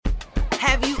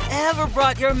Have you ever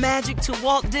brought your magic to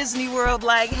Walt Disney World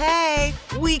like, hey,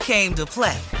 we came to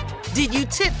play? Did you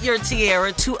tip your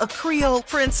tiara to a Creole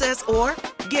princess or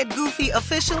get goofy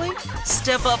officially?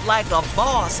 Step up like a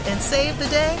boss and save the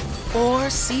day? Or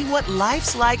see what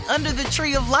life's like under the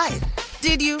tree of life?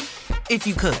 Did you? If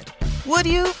you could. Would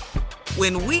you?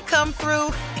 When we come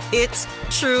through, it's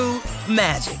true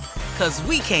magic. 'Cause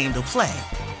we came to play.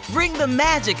 Bring the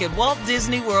magic at Walt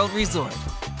Disney World Resort.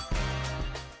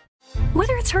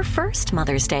 Whether it's her first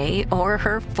Mother's Day or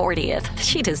her 40th,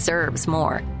 she deserves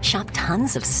more. Shop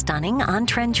tons of stunning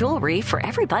on-trend jewelry for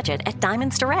every budget at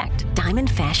Diamonds Direct.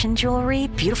 Diamond fashion jewelry,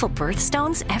 beautiful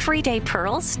birthstones, everyday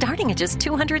pearls starting at just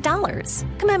 $200.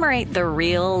 Commemorate the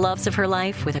real loves of her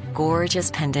life with a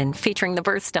gorgeous pendant featuring the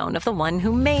birthstone of the one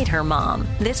who made her mom.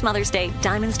 This Mother's Day,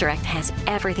 Diamonds Direct has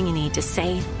everything you need to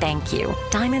say thank you.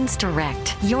 Diamonds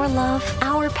Direct. Your love,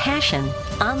 our passion.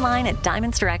 Online at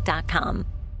diamondsdirect.com.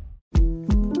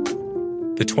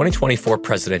 The 2024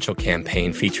 presidential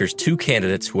campaign features two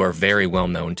candidates who are very well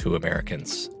known to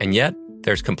Americans. And yet,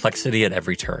 there's complexity at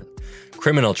every turn.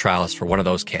 Criminal trials for one of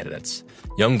those candidates.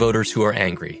 Young voters who are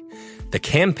angry. The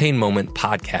Campaign Moment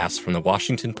podcast from the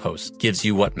Washington Post gives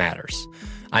you what matters.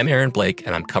 I'm Aaron Blake,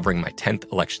 and I'm covering my 10th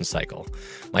election cycle.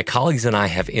 My colleagues and I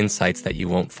have insights that you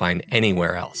won't find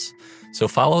anywhere else. So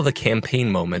follow The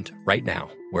Campaign Moment right now,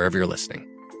 wherever you're listening.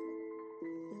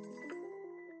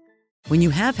 When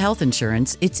you have health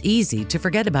insurance, it's easy to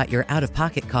forget about your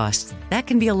out-of-pocket costs. That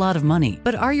can be a lot of money.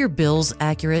 But are your bills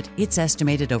accurate? It's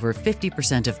estimated over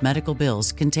 50% of medical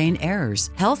bills contain errors.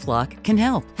 HealthLock can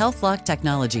help. HealthLock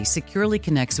technology securely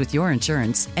connects with your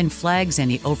insurance and flags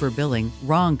any overbilling,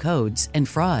 wrong codes, and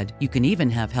fraud. You can even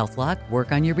have HealthLock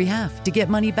work on your behalf to get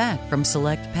money back from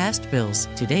select past bills.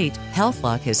 To date,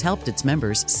 HealthLock has helped its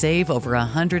members save over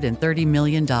 $130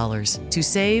 million. To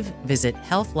save, visit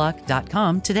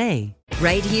healthlock.com today.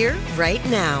 Right here, right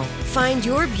now. Find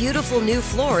your beautiful new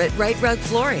floor at Rite Rug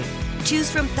Flooring.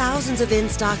 Choose from thousands of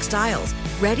in-stock styles,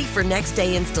 ready for next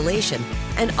day installation,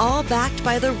 and all backed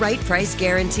by the right price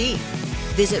guarantee.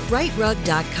 Visit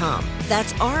riterug.com.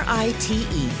 That's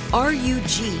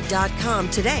RITERUG.com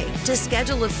today to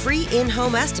schedule a free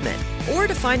in-home estimate or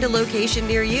to find a location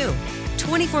near you.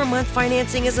 24-month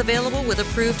financing is available with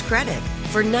approved credit.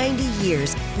 For 90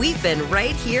 years, we've been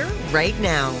right here, right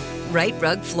now. Rite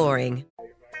Rug Flooring.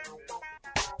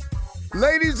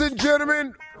 Ladies and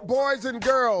gentlemen, boys and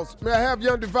girls, may I have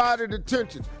your undivided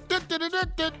attention?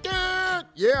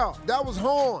 Yeah, that was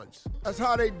horns. That's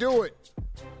how they do it.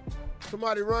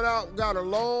 Somebody run out and got a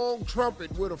long trumpet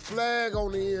with a flag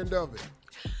on the end of it.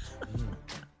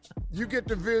 You get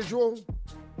the visual.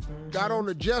 Got on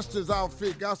the jester's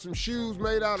outfit, got some shoes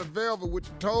made out of velvet with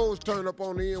the toes turned up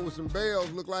on the end with some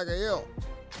bells, look like a L.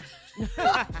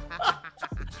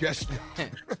 Jester.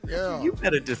 Yeah. You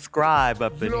better describe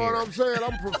up in here. You know what I'm saying?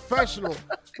 I'm professional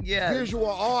Yes. visual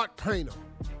art painter.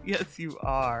 Yes, you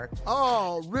are.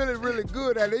 Oh, really, really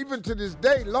good at it. Even to this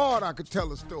day, Lord, I could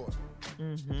tell a story.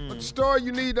 Mm-hmm. But the story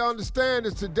you need to understand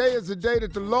is today is the day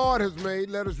that the Lord has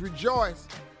made. Let us rejoice.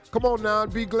 Come on now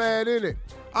and be glad in it.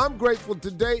 I'm grateful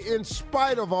today in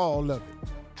spite of all of it.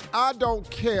 I don't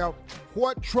care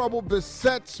what trouble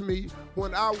besets me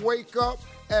when I wake up,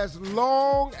 as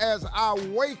long as I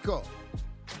wake up.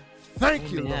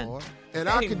 Thank you, Lord. And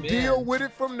I can deal with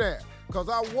it from there. Because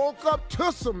I woke up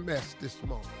to some mess this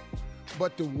morning.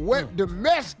 But the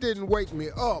mess didn't wake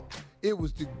me up. It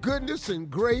was the goodness and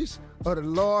grace of the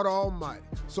Lord Almighty.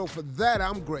 So for that,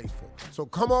 I'm grateful. So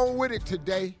come on with it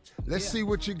today. Let's see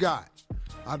what you got.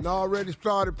 I've already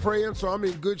started praying, so I'm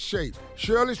in good shape.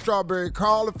 Shirley Strawberry,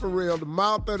 Carla Farrell, the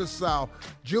mouth of the South,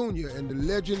 Junior, and the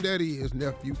legend that he is,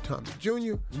 Nephew Tommy.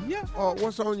 Junior,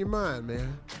 what's on your mind,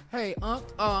 man? Hey, Unc,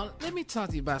 let me talk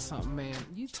to you about something, man.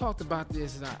 You talked about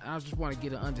this, and I just want to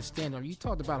get an understanding. You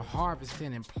talked about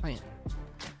harvesting and planting.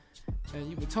 And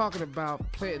you were talking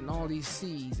about planting all these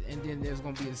seeds, and then there's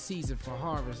going to be a season for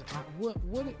harvest. What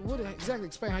exactly,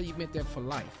 explain how you meant that for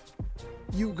life?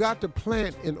 You got to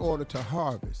plant in order to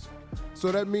harvest.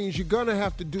 So that means you're going to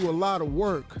have to do a lot of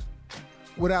work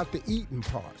without the eating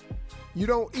part. You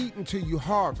don't eat until you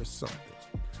harvest something.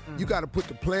 You got to put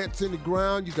the plants in the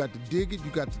ground, you got to dig it,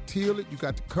 you got to till it, you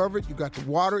got to cover it, you got to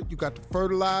water it, you got to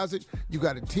fertilize it, you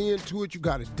got to tend to it, you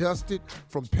got to dust it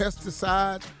from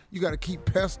pesticides, you got to keep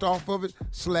pests off of it,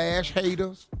 /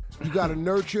 haters. You got to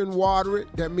nurture and water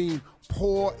it. That means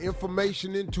pour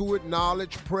information into it,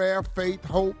 knowledge, prayer, faith,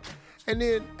 hope. And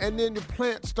then the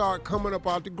plants start coming up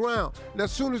out the ground. Now,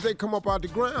 as soon as they come up out the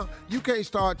ground, you can't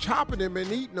start chopping them and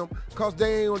eating them because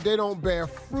they don't bear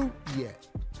fruit yet.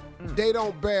 They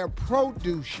don't bear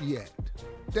produce yet.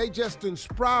 They just done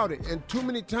sprouted. And too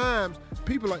many times,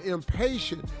 people are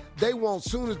impatient. They want,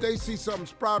 soon as they see something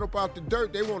sprout up out the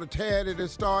dirt, they want to tear it and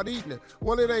start eating it.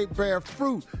 Well, it ain't bear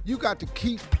fruit. You got to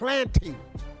keep planting.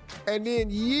 And then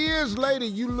years later,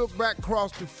 you look back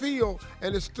across the field,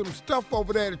 and there's some stuff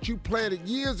over there that you planted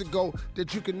years ago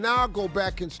that you can now go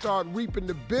back and start reaping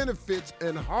the benefits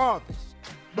and harvest.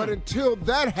 But until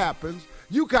that happens,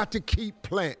 you got to keep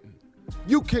planting.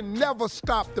 You can never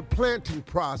stop the planting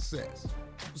process.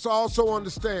 So also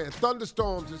understand,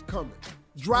 thunderstorms is coming,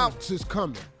 droughts is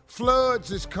coming,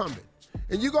 floods is coming,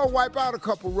 and you're going to wipe out a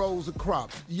couple rows of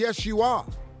crops. Yes, you are.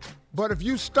 But if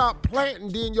you stop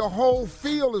planting, then your whole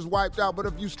field is wiped out. But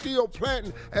if you still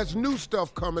planting, that's new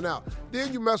stuff coming out.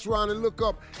 Then you mess around and look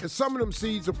up, and some of them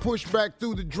seeds are pushed back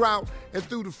through the drought and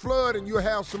through the flood, and you'll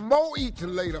have some more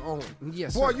eating later on.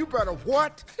 Yes, boy, sir. you better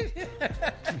what?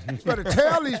 You better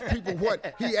tell these people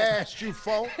what he asked you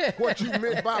for, what you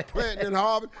meant by planting and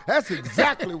harvest. That's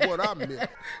exactly what I meant.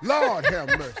 Lord have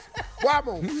mercy. Boy, I'm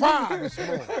on fire this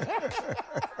morning.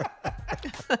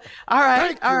 All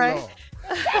right, Thank you, Lord.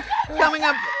 Coming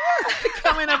up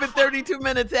at 32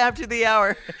 minutes after the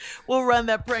hour, we'll run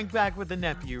that prank back with the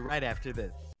nephew right after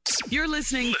this. You're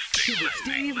listening to the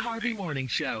Steve Harvey Morning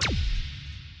Show.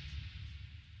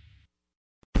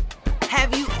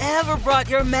 Have you ever brought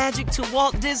your magic to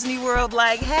Walt Disney World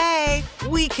like, hey,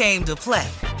 we came to play?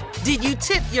 Did you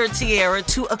tip your tiara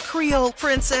to a Creole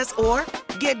princess or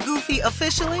get goofy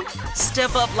officially?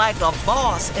 Step up like a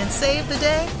boss and save the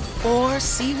day? Or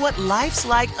see what life's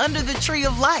like under the tree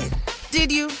of life?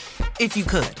 Did you? If you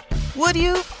could. Would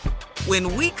you?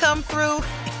 When we come through,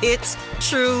 it's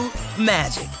true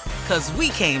magic. 'Cause we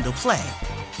came to play.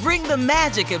 Bring the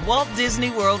magic at Walt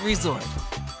Disney World Resort.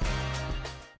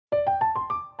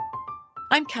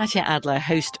 I'm Katya Adler,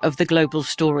 host of The Global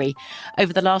Story.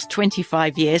 Over the last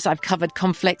 25 years, I've covered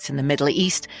conflicts in the Middle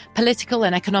East, political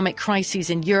and economic crises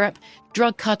in Europe,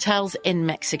 drug cartels in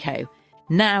Mexico.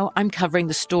 Now I'm covering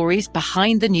the stories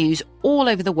behind the news all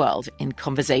over the world in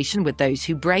conversation with those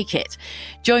who break it.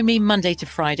 Join me Monday to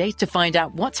Friday to find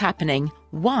out what's happening,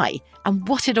 why, and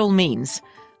what it all means.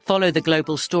 Follow The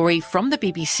Global Story from the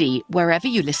BBC wherever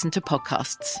you listen to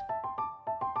podcasts.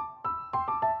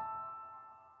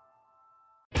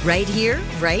 Right here,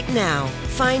 right now.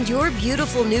 Find your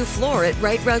beautiful new floor at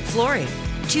Right Rug Flooring.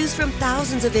 Choose from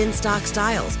thousands of in-stock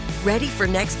styles, ready for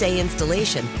next day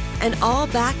installation, and all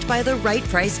backed by the right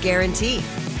price guarantee.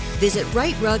 Visit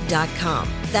rightrug.com.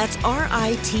 That's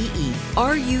RITERUG.com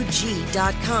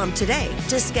today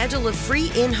to schedule a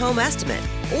free in-home estimate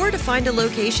or to find a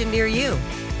location near you.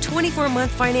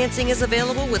 24-month financing is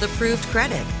available with approved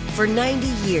credit. For 90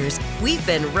 years, we've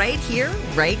been right here,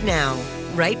 right now.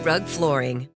 Right Rug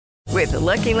Flooring. With the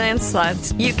Lucky Land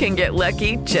Slots, you can get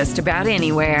lucky just about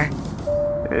anywhere.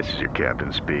 This is your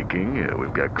captain speaking.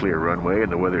 We've got clear runway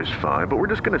and the weather's fine, but we're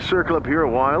just going to circle up here a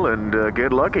while and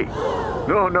get lucky.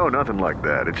 No, nothing like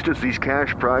that. It's just these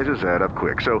cash prizes add up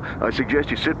quick. So I suggest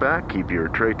you sit back, keep your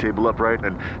tray table upright,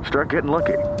 and start getting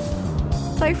lucky.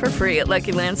 Play for free at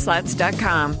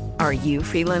LuckyLandSlots.com. Are you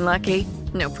feeling lucky?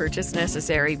 No purchase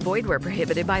necessary. Void where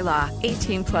prohibited by law.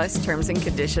 18+ terms and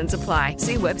conditions apply.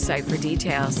 See website for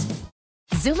details.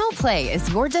 Xumo Play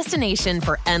is your destination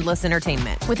for endless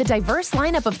entertainment. With a diverse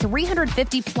lineup of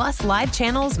 350+ live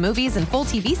channels, movies, and full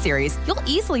TV series, you'll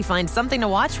easily find something to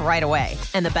watch right away.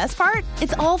 And the best part?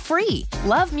 It's all free.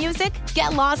 Love music?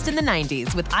 Get lost in the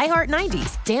 90s with iHeart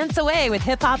 90s, dance away with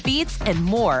hip-hop beats, and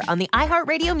more on the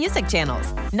iHeartRadio music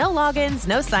channels. No logins,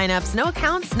 no signups, no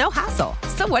accounts, no hassle.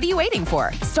 So what are you waiting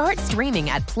for? Start streaming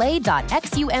at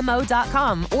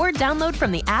play.xumo.com or download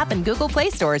from the app and Google Play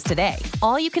stores today.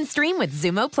 All you can stream with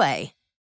Xumo Play.